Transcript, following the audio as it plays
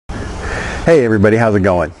Hey everybody, how's it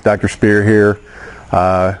going? Dr. Spear here.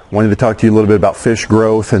 Wanted to talk to you a little bit about fish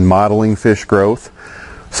growth and modeling fish growth.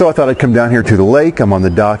 So I thought I'd come down here to the lake. I'm on the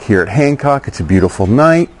dock here at Hancock. It's a beautiful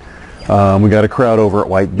night. We got a crowd over at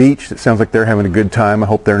White Beach. It sounds like they're having a good time. I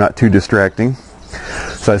hope they're not too distracting.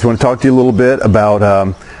 So I just want to talk to you a little bit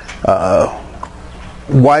about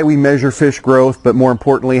why we measure fish growth, but more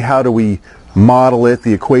importantly, how do we model it,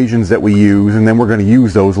 the equations that we use, and then we're going to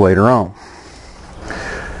use those later on.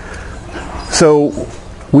 So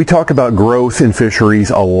we talk about growth in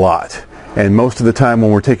fisheries a lot, and most of the time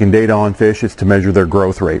when we're taking data on fish, it's to measure their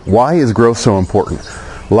growth rate. Why is growth so important?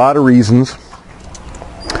 A lot of reasons.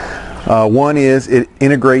 One is it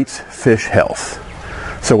integrates fish health.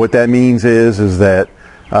 So what that means is that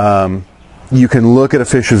you can look at a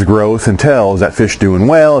fish's growth and tell, is that fish doing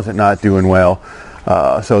well, is it not doing well?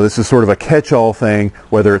 So this is sort of a catch-all thing,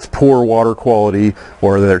 whether it's poor water quality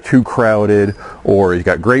or they're too crowded, or you've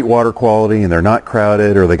got great water quality and they're not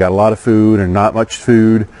crowded, or they got a lot of food and not much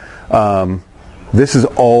food. This is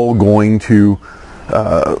all going to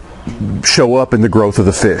show up in the growth of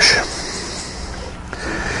the fish.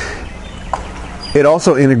 It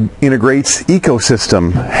also integrates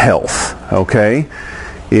ecosystem health, okay?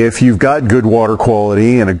 If you've got good water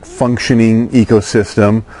quality and a functioning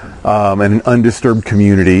ecosystem and an undisturbed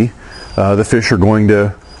community, the fish are going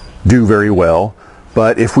to do very well.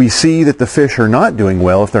 But if we see that the fish are not doing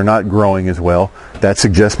well, if they're not growing as well, that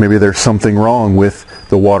suggests maybe there's something wrong with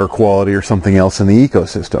the water quality or something else in the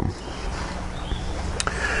ecosystem.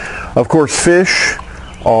 Of course, fish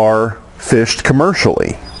are fished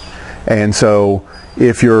commercially. And so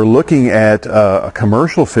if you're looking at a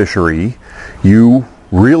commercial fishery, you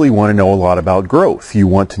really want to know a lot about growth. You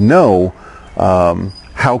want to know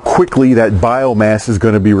how quickly that biomass is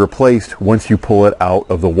going to be replaced once you pull it out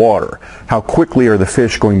of the water. How quickly are the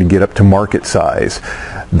fish going to get up to market size?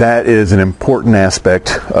 That is an important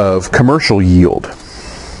aspect of commercial yield.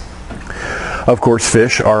 Of course,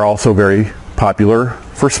 fish are also very popular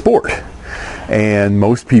for sport. And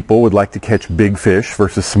most people would like to catch big fish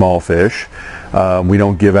versus small fish. We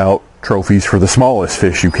don't give out trophies for the smallest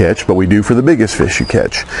fish you catch, but we do for the biggest fish you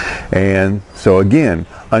catch. And so again,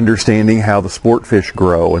 understanding how the sport fish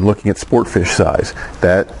grow and looking at sport fish size,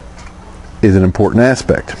 that is an important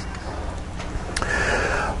aspect.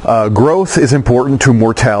 Growth is important to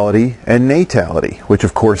mortality and natality, which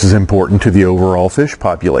of course is important to the overall fish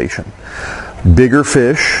population. Bigger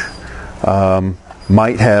fish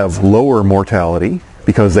might have lower mortality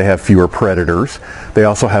because they have fewer predators. They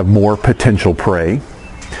also have more potential prey.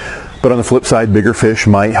 But on the flip side, bigger fish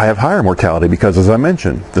might have higher mortality because, as I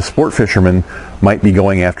mentioned, the sport fishermen might be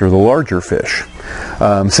going after the larger fish.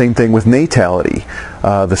 Same thing with natality.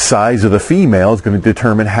 The size of the female is going to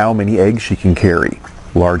determine how many eggs she can carry.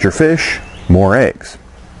 Larger fish, more eggs.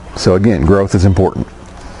 So again, growth is important.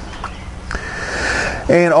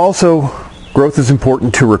 And also, growth is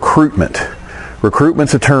important to recruitment.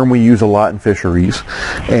 Recruitment's a term we use a lot in fisheries,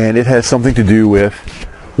 and it has something to do with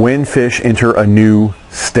when fish enter a new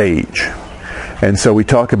stage. And so we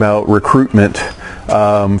talk about recruitment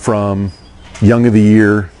from young of the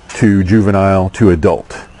year to juvenile to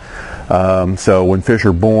adult. So when fish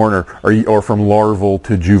are born, or from larval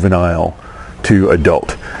to juvenile to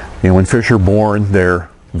adult. When fish are born, they're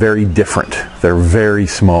very different. They're very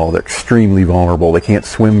small. They're extremely vulnerable. They can't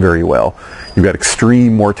swim very well. You've got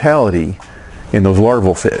extreme mortality in those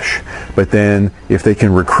larval fish. But then if they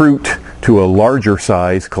can recruit to a larger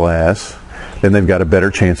size class, then they've got a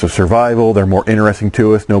better chance of survival. They're more interesting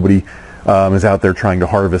to us. Nobody is out there trying to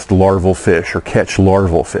harvest larval fish or catch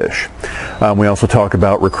larval fish. We also talk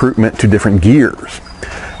about recruitment to different gears.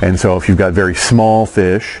 And so if you've got very small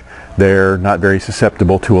fish, they're not very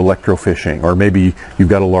susceptible to electrofishing, or maybe you've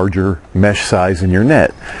got a larger mesh size in your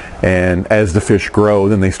net. And as the fish grow,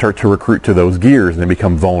 then they start to recruit to those gears and they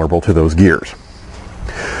become vulnerable to those gears.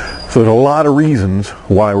 So there's a lot of reasons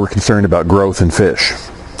why we're concerned about growth in fish.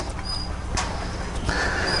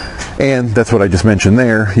 And that's what I just mentioned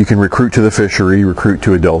there. You can recruit to the fishery, recruit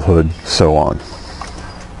to adulthood, so on.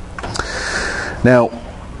 Now,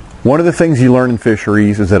 one of the things you learn in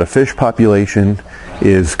fisheries is that a fish population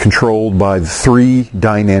is controlled by the 3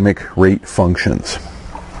 dynamic rate functions.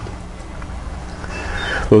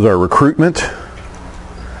 Those are recruitment,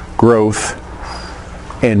 growth,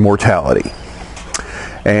 and mortality.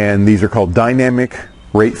 And these are called dynamic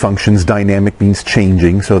rate functions. Dynamic means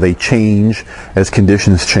changing, so they change as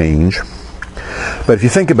conditions change. But if you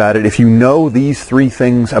think about it, if you know these 3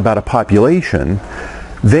 things about a population,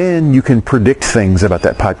 then you can predict things about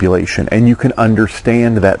that population and you can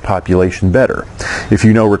understand that population better. If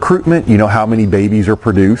you know recruitment, you know how many babies are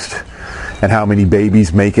produced. and how many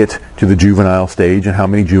babies make it to the juvenile stage and how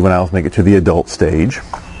many juveniles make it to the adult stage.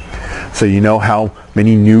 So you know how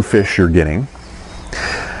many new fish you're getting.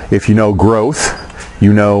 If you know growth,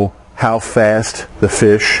 you know how fast the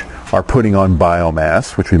fish are putting on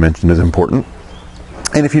biomass, which we mentioned is important.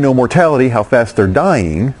 And if you know mortality, how fast they're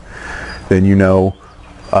dying, then you know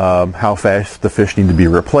how fast the fish need to be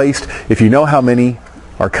replaced. If you know how many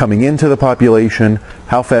are coming into the population,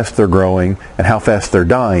 how fast they're growing, and how fast they're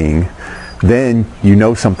dying, then you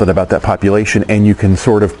know something about that population, and you can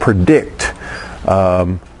sort of predict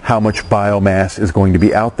how much biomass is going to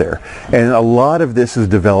be out there. And a lot of this is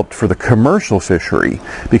developed for the commercial fishery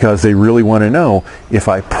because they really want to know, if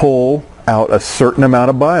I pull out a certain amount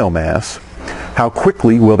of biomass, how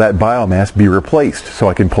quickly will that biomass be replaced so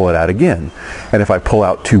I can pull it out again? And if I pull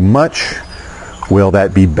out too much, will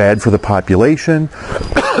that be bad for the population?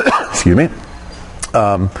 Excuse me.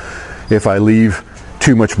 If I leave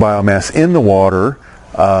too much biomass in the water,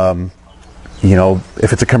 you know,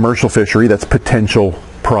 if it's a commercial fishery, that's potential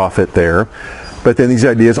profit there. But then these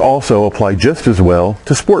ideas also apply just as well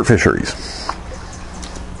to sport fisheries.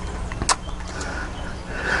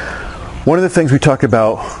 One of the things we talk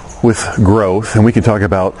about with growth, and we can talk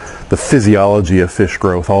about the physiology of fish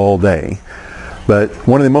growth all day, but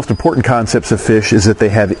one of the most important concepts of fish is that they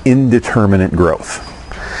have indeterminate growth.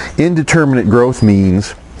 Indeterminate growth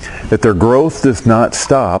means that their growth does not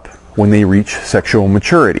stop when they reach sexual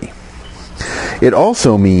maturity. It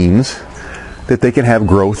also means that they can have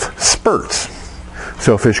growth spurts.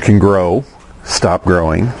 So a fish can grow, stop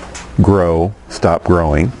growing, stop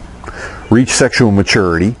growing, reach sexual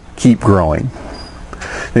maturity, keep growing.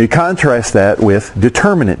 Now you contrast that with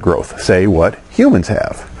determinate growth, say what humans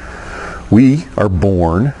have. We are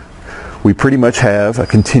born, we pretty much have a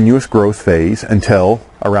continuous growth phase until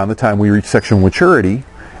around the time we reach sexual maturity,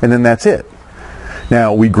 and then that's it.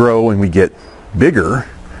 Now we grow and we get bigger,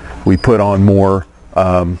 we put on more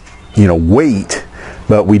weight,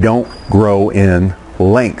 but we don't grow in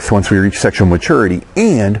length once we reach sexual maturity,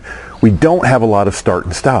 and we don't have a lot of start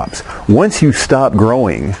and stops. Once you stop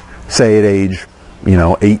growing, say at age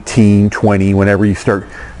 18, 20, whenever you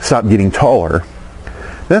stop getting taller,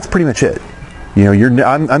 that's pretty much it.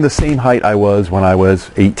 I'm the same height I was when I was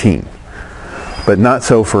 18, but not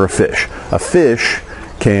so for a fish. A fish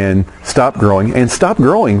can stop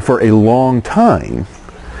growing for a long time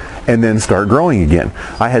and then start growing again.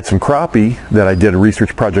 I had some crappie that I did a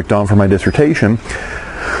research project on for my dissertation.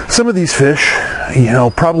 Some of these fish,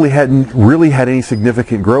 probably hadn't really had any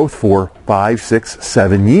significant growth for 5, 6,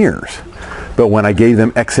 7 years. But when I gave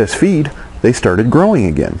them excess feed, they started growing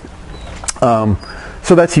again.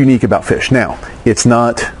 So that's unique about fish. Now, it's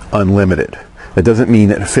not unlimited. That doesn't mean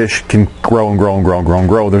that a fish can grow and grow and grow and grow and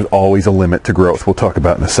grow. There's always a limit to growth. We'll talk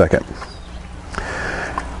about in a second.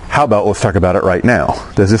 How about let's talk about it right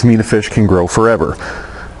now. Does this mean a fish can grow forever?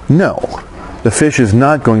 No. The fish is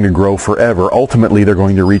not going to grow forever. Ultimately, they're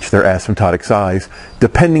going to reach their asymptotic size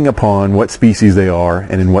depending upon what species they are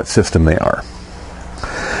and in what system they are.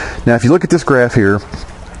 Now, if you look at this graph here,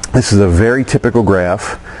 this is a very typical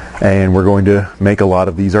graph, and we're going to make a lot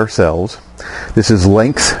of these ourselves. This is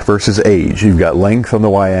length versus age. You've got length on the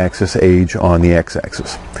y-axis, age on the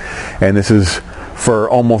x-axis. And this is for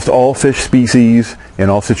almost all fish species,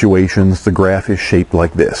 in all situations, the graph is shaped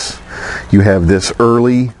like this. You have this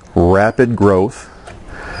early, rapid growth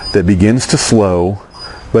that begins to slow,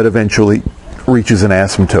 but eventually reaches an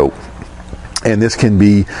asymptote. And this can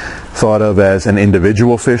be thought of as an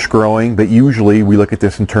individual fish growing, but usually we look at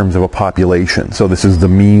this in terms of a population. So this is the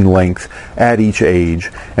mean length at each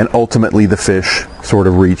age, and ultimately the fish sort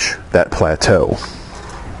of reach that plateau.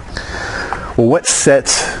 Well, what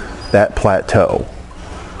sets that plateau?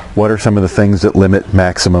 What are some of the things that limit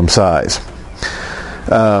maximum size?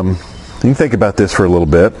 You can think about this for a little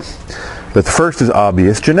bit, but the first is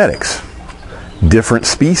obvious: genetics. Different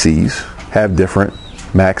species have different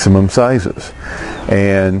maximum sizes,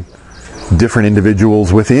 and different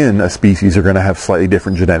individuals within a species are going to have slightly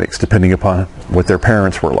different genetics depending upon what their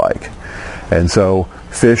parents were like. And so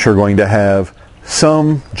fish are going to have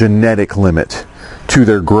some genetic limit to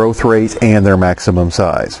their growth rate and their maximum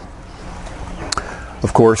size.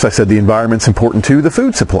 Of course, I said the environment's important too, the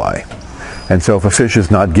food supply. And so if a fish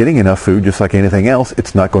is not getting enough food, just like anything else,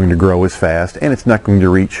 it's not going to grow as fast, and it's not going to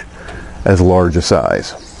reach as large a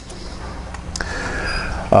size.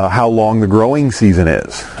 How long the growing season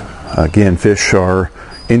is. Again, fish are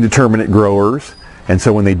indeterminate growers, and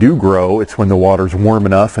so when they do grow, it's when the water's warm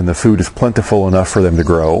enough and the food is plentiful enough for them to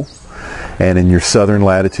grow. And in your southern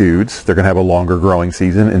latitudes, they're going to have a longer growing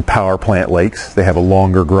season. In power plant lakes, they have a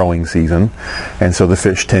longer growing season. And so the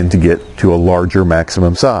fish tend to get to a larger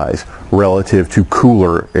maximum size relative to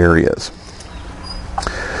cooler areas.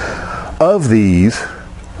 Of these,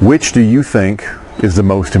 which do you think is the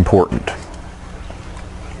most important?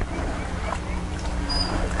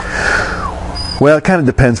 Well, it kind of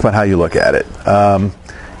depends upon how you look at it.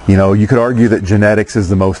 You could argue that genetics is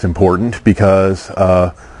the most important because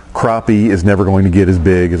crappie is never going to get as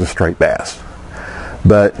big as a striped bass.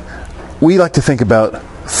 But we like to think about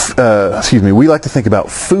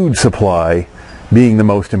food supply being the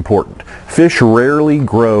most important. Fish rarely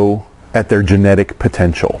grow at their genetic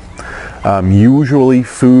potential. Usually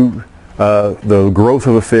the growth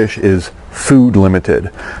of a fish is food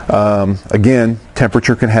limited. Again,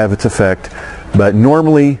 temperature can have its effect, but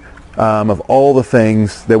normally of all the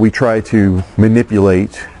things that we try to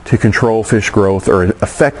manipulate to control fish growth or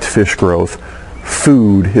affect fish growth,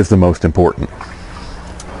 food is the most important.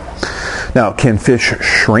 Now, can fish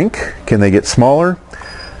shrink? Can they get smaller?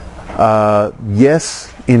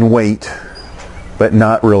 Yes, in weight, but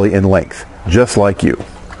not really in length, just like you.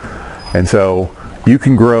 And so you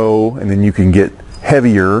can grow and then you can get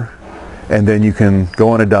heavier, and then you can go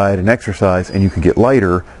on a diet and exercise and you can get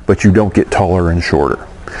lighter, but you don't get taller and shorter.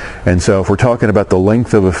 And so if we're talking about the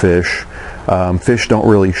length of a fish, fish don't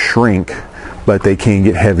really shrink, but they can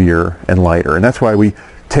get heavier and lighter. And that's why we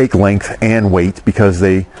take length and weight, because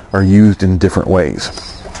they are used in different ways.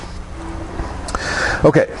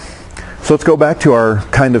 Okay, so let's go back to our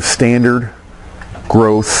kind of standard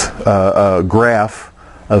growth graph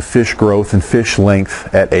of fish growth and fish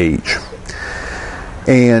length at age.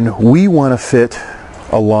 And we want to fit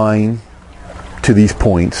a line to these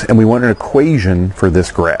points, and we want an equation for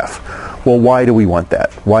this graph. Well, why do we want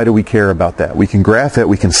that? Why do we care about that? We can graph it,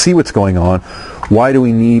 we can see what's going on. Why do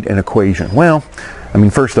we need an equation? Well,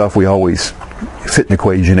 first off, we always fit an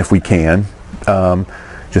equation if we can,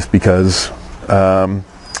 just because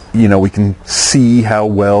we can see how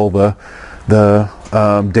well the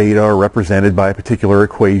data are represented by a particular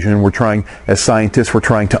equation. As scientists, we're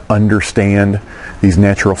trying to understand these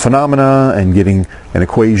natural phenomena, and getting an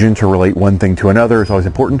equation to relate one thing to another is always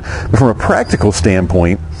important. But from a practical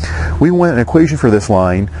standpoint, we want an equation for this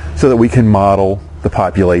line so that we can model the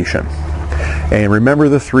population. And remember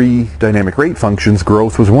the three dynamic rate functions,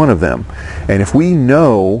 growth was one of them. And if we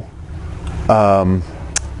know,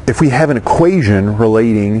 if we have an equation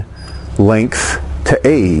relating length to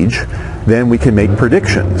age, then we can make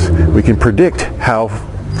predictions. We can predict how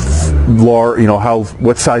large,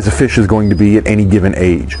 what size a fish is going to be at any given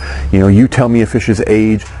age. You tell me a fish's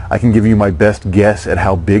age, I can give you my best guess at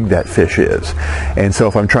how big that fish is. And so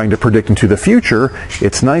if I'm trying to predict into the future,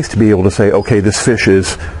 it's nice to be able to say, okay, this fish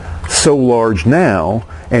is so large now,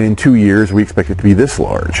 and in 2 years we expect it to be this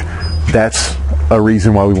large. That's a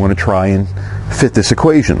reason why we want to try and fit this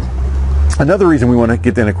equation. Another reason we want to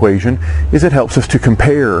get an equation is it helps us to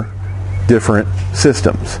compare different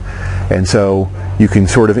systems. And so you can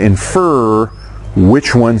sort of infer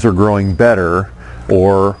which ones are growing better,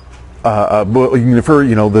 or you can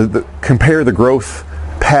infer, compare the growth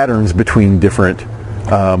patterns between different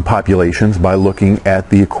populations by looking at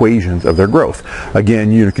the equations of their growth.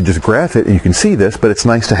 Again, you can just graph it and you can see this, but it's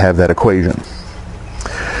nice to have that equation.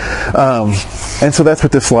 And so that's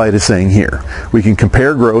what this slide is saying here. We can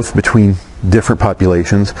compare growth between different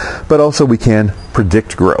populations, but also we can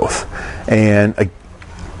predict growth. And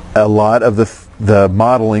a lot of the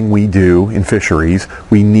modeling we do in fisheries,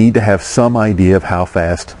 we need to have some idea of how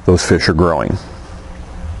fast those fish are growing.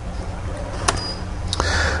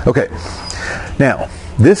 Okay, now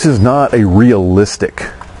this is not a realistic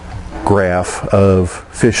graph of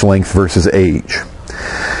fish length versus age.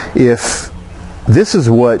 If this is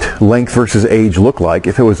what length versus age look like,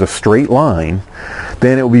 if it was a straight line,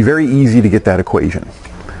 then it would be very easy to get that equation.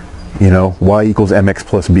 Y equals mx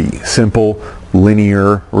plus b. Simple,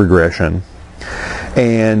 linear regression.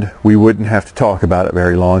 And we wouldn't have to talk about it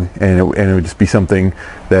very long, and it would just be something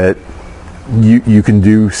that you can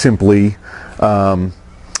do simply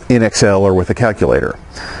in Excel or with a calculator.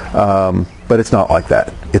 But it's not like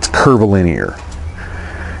that. It's curvilinear.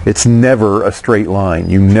 It's never a straight line.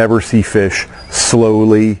 You never see fish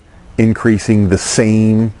slowly increasing the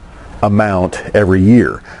same amount every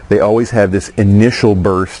year. They always have this initial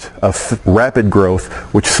burst of rapid growth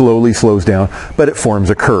which slowly slows down, but it forms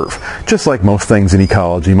a curve. Just like most things in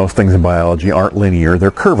ecology, most things in biology aren't linear, they're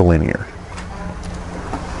curvilinear.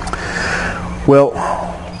 Well,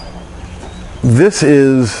 this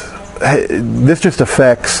just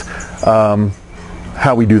affects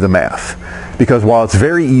how we do the math. Because while it's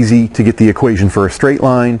very easy to get the equation for a straight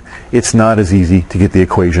line, it's not as easy to get the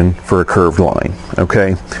equation for a curved line.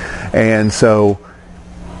 Okay? And so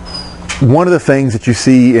one of the things that you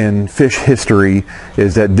see in fish history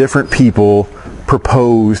is that different people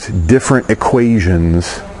proposed different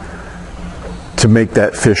equations to make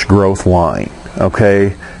that fish growth line.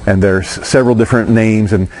 Okay? And there's several different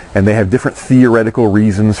names, and they have different theoretical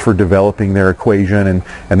reasons for developing their equation,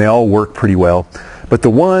 and they all work pretty well. But the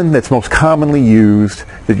one that's most commonly used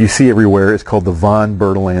that you see everywhere is called the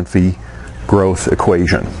VonBertalanffy growth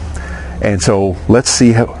equation. And so let's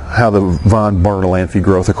see how the VonBertalanffy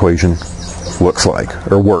growth equation looks like,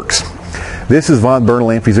 or works. This is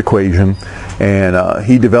VonBertalanffy's equation, and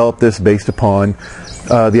he developed this based upon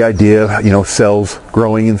the idea of, cells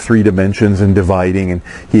growing in 3 dimensions and dividing, and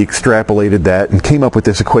he extrapolated that and came up with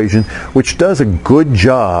this equation, which does a good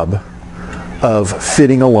job of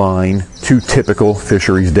fitting a line to typical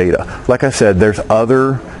fisheries data. Like I said, there's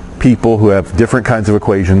other people who have different kinds of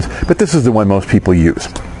equations, but this is the one most people use.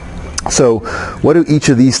 So what do each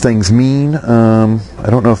of these things mean? I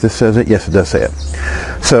don't know if this says it. Yes, it does say it.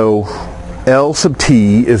 So L sub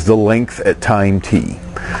t is the length at time t.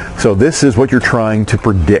 So this is what you're trying to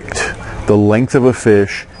predict, the length of a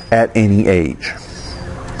fish at any age.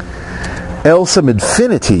 L sub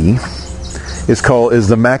infinity is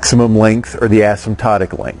the maximum length, or the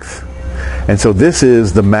asymptotic length. And so this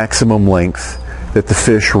is the maximum length that the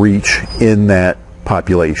fish reach in that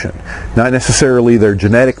population. Not necessarily their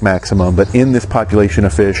genetic maximum, but in this population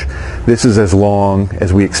of fish, this is as long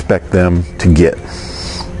as we expect them to get.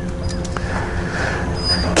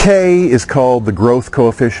 K is called the growth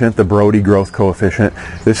coefficient, the Brody growth coefficient.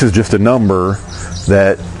 This is just a number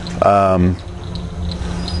that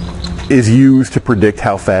is used to predict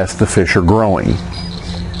how fast the fish are growing.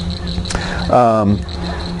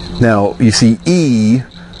 Now, you see E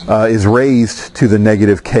is raised to the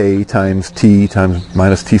negative K times T times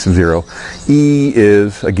minus T sub 0. E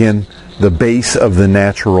is, again, the base of the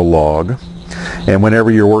natural log. And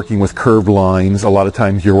whenever you're working with curved lines, a lot of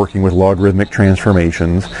times you're working with logarithmic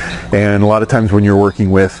transformations. And a lot of times when you're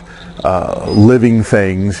working with living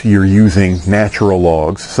things, you're using natural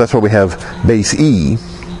logs. So that's why we have base E.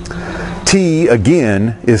 T,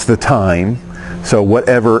 again, is the time. So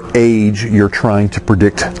whatever age you're trying to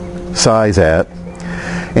predict size at.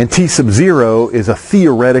 And T sub 0 is a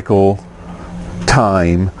theoretical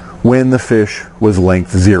time when the fish was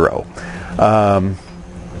length 0.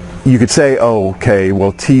 You could say, oh, okay,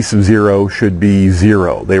 well, T sub 0 should be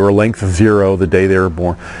 0. They were length 0 the day they were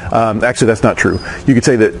born. Actually, that's not true. You could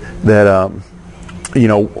say that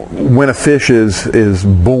when a fish is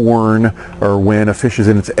born, or when a fish is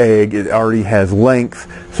in its egg, it already has length,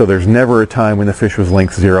 so there's never a time when the fish was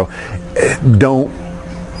length 0. Don't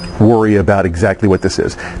worry about exactly what this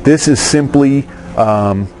is. This is simply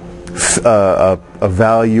a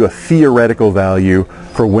value, a theoretical value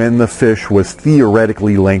for when the fish was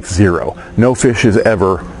theoretically length 0. No fish is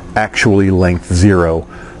ever actually length 0,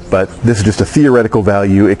 but this is just a theoretical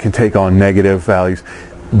value. It can take on negative values.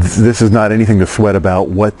 This is not anything to sweat about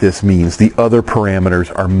what this means. The other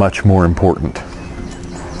parameters are much more important.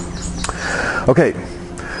 Okay,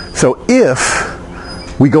 so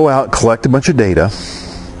if we go out, collect a bunch of data,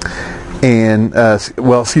 and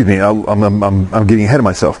well, excuse me, I'm getting ahead of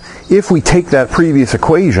myself. If we take that previous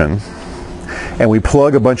equation and we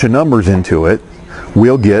plug a bunch of numbers into it,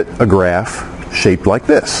 we'll get a graph shaped like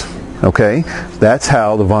this. Okay, that's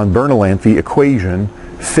how the VonBertalanffy equation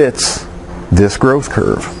fits this growth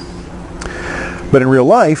curve. But in real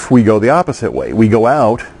life, we go the opposite way. We go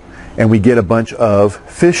out and we get a bunch of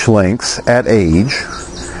fish lengths at age,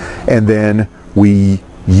 and then we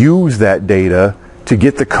use that data to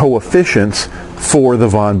get the coefficients for the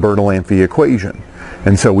VonBertalanffy equation.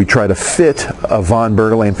 And so we try to fit a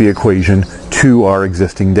VonBertalanffy equation to our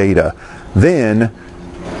existing data. Then,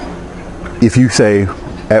 if you say,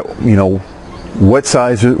 what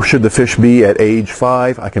size should the fish be at age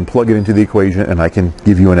 5, I can plug it into the equation and I can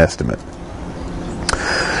give you an estimate.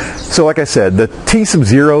 So like I said, the T sub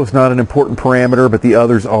 0 is not an important parameter, but the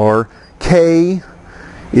others are. K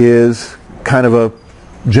is kind of a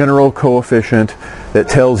general coefficient that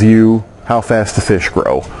tells you how fast the fish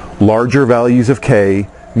grow. Larger values of K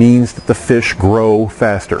means that the fish grow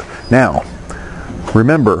faster. Now,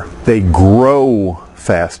 remember, they grow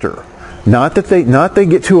faster. Not they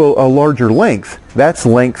get to a larger length. That's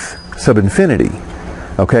length sub infinity.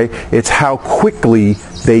 Okay? It's how quickly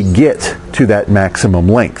they get to that maximum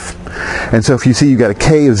length. And so if you see you've got a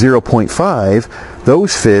K of 0.5,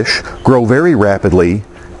 those fish grow very rapidly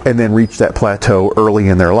and then reach that plateau early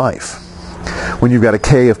in their life. When you've got a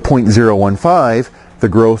K of 0.015, the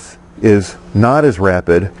growth is not as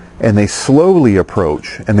rapid, and they slowly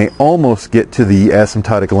approach, and they almost get to the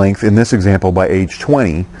asymptotic length in this example by age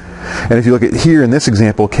 20. And if you look at here in this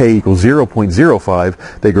example, k equals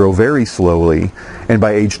 0.05, they grow very slowly, and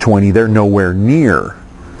by age 20 they're nowhere near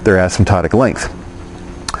their asymptotic length.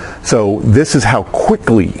 So this is how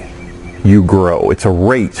quickly you grow. It's a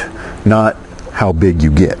rate, not how big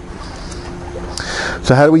you get.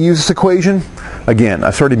 So how do we use this equation? Again,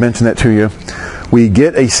 I've already mentioned that to you. We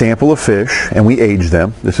get a sample of fish and we age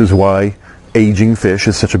them. This is why aging fish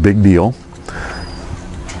is such a big deal.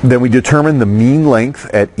 Then we determine the mean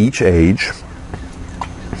length at each age.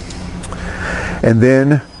 And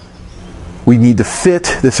then we need to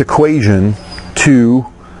fit this equation to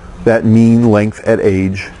that mean length at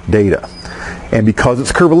age data. And because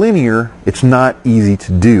it's curvilinear, it's not easy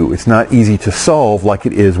to do. It's not easy to solve like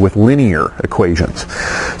it is with linear equations.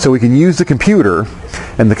 So we can use the computer,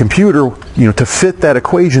 and the computer, to fit that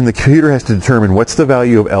equation, the computer has to determine what's the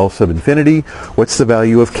value of L sub infinity, what's the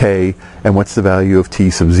value of K, and what's the value of T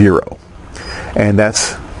sub 0. And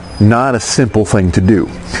that's not a simple thing to do.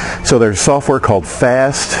 So there's software called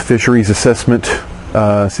FAST, Fisheries Assessment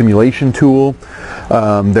Simulation Tool.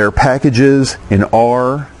 There are packages in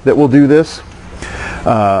R that will do this.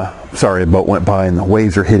 Sorry, a boat went by and the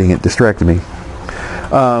waves are hitting it, distracted me.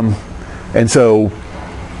 And so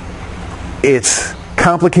it's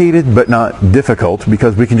complicated but not difficult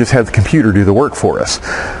because we can just have the computer do the work for us.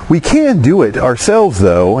 We can do it ourselves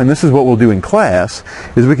though, and this is what we'll do in class,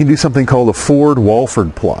 is we can do something called a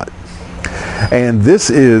Ford-Walford plot. And this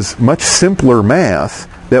is much simpler math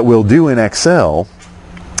that we'll do in Excel.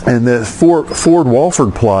 And the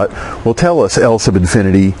Ford-Walford plot will tell us L sub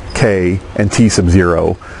infinity, K, and T sub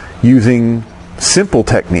 0 using simple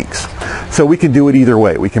techniques. So we can do it either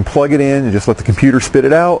way. We can plug it in and just let the computer spit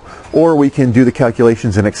it out, or we can do the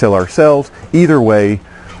calculations in Excel ourselves. Either way,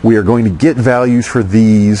 we are going to get values for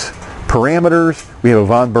these parameters. We have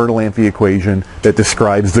a VonBertalanffy equation that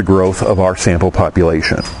describes the growth of our sample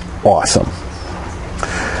population. Awesome.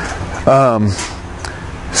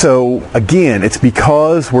 So again, it's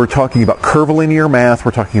because we're talking about curvilinear math,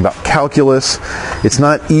 we're talking about calculus. It's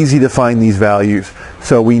not easy to find these values,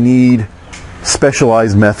 so we need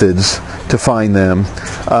specialized methods to find them.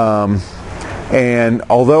 And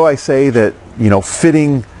although I say that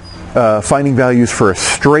finding values for a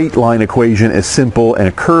straight line equation is simple and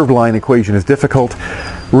a curved line equation is difficult,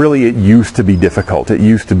 really it used to be difficult. It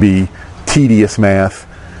used to be tedious math.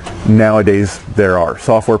 Nowadays there are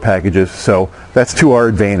software packages, so that's to our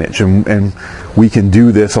advantage, and we can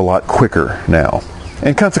do this a lot quicker now.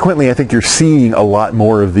 And consequently, I think you're seeing a lot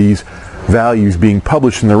more of these values being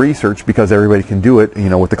published in the research because everybody can do it,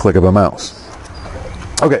 with the click of a mouse.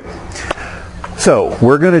 Okay, so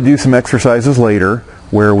we're going to do some exercises later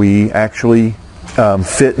where we actually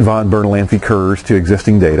fit VonBertalanffy curves to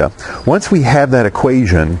existing data. Once we have that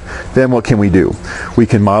equation, then what can we do? We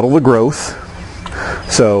can model the growth.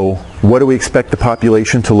 So what do we expect the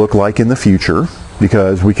population to look like in the future?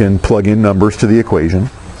 Because we can plug in numbers to the equation.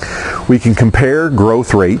 We can compare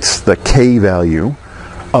growth rates, the K value,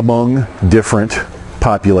 among different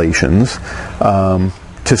populations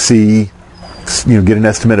to see, get an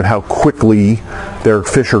estimate of how quickly their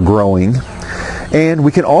fish are growing. And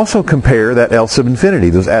we can also compare that L sub infinity,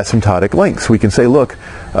 those asymptotic lengths. We can say, look,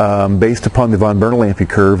 based upon the VonBertalanffy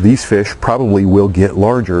curve, these fish probably will get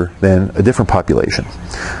larger than a different population.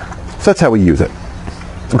 So that's how we use it.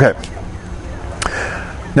 Okay.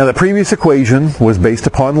 Now the previous equation was based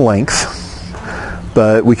upon length,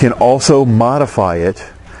 but we can also modify it,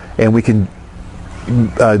 and we can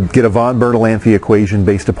get a VonBertalanffy equation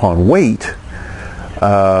based upon weight,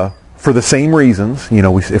 for the same reasons,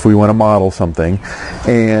 if we want to model something,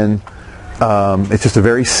 and it's just a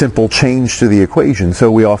very simple change to the equation,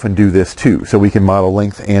 so we often do this too, so we can model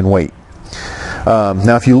length and weight.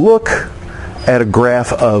 Now if you look at a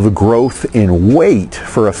graph of growth in weight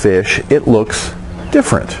for a fish, it looks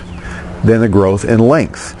different than the growth in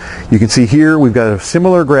length. You can see here we've got a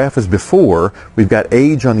similar graph as before. We've got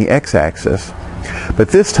age on the x-axis, but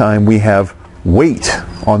this time we have weight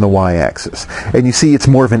on the y-axis, and you see it's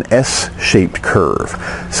more of an S-shaped curve.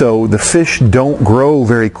 So the fish don't grow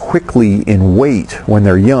very quickly in weight when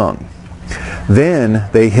they're young. Then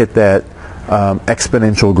they hit that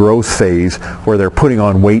exponential growth phase where they're putting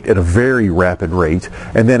on weight at a very rapid rate,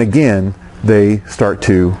 and then again they start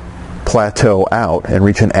to plateau out and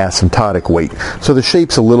reach an asymptotic weight. So the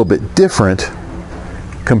shape's a little bit different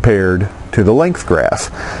compared to the length graph,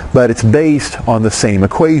 but it's based on the same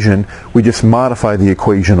equation. We just modify the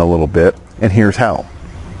equation a little bit, and here's how.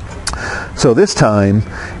 So this time,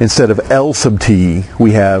 instead of L sub t,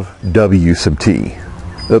 we have W sub t.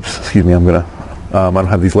 Oops, excuse me, I don't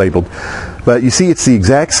have these labeled. But you see it's the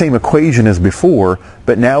exact same equation as before,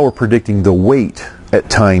 but now we're predicting the weight at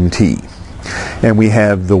time t. And we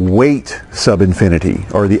have the weight sub infinity,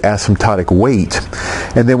 or the asymptotic weight.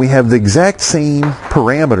 And then we have the exact same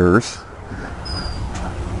parameters.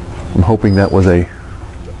 I'm hoping that was a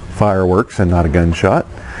fireworks and not a gunshot.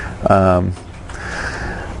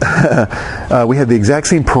 We have the exact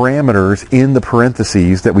same parameters in the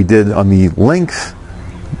parentheses that we did on the length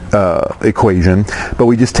equation, but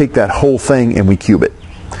we just take that whole thing and we cube it.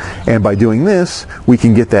 And by doing this, we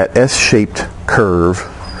can get that S-shaped curve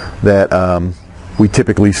that we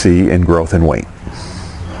typically see in growth and weight.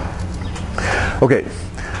 Okay,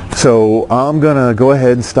 so I'm going to go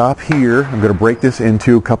ahead and stop here. I'm going to break this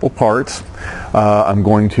into a couple parts. I'm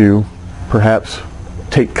going to perhaps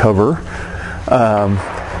take cover, and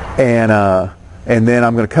then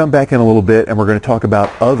I'm going to come back in a little bit, and we're going to talk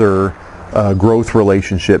about other growth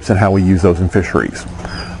relationships and how we use those in fisheries.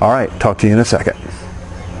 All right, talk to you in a second.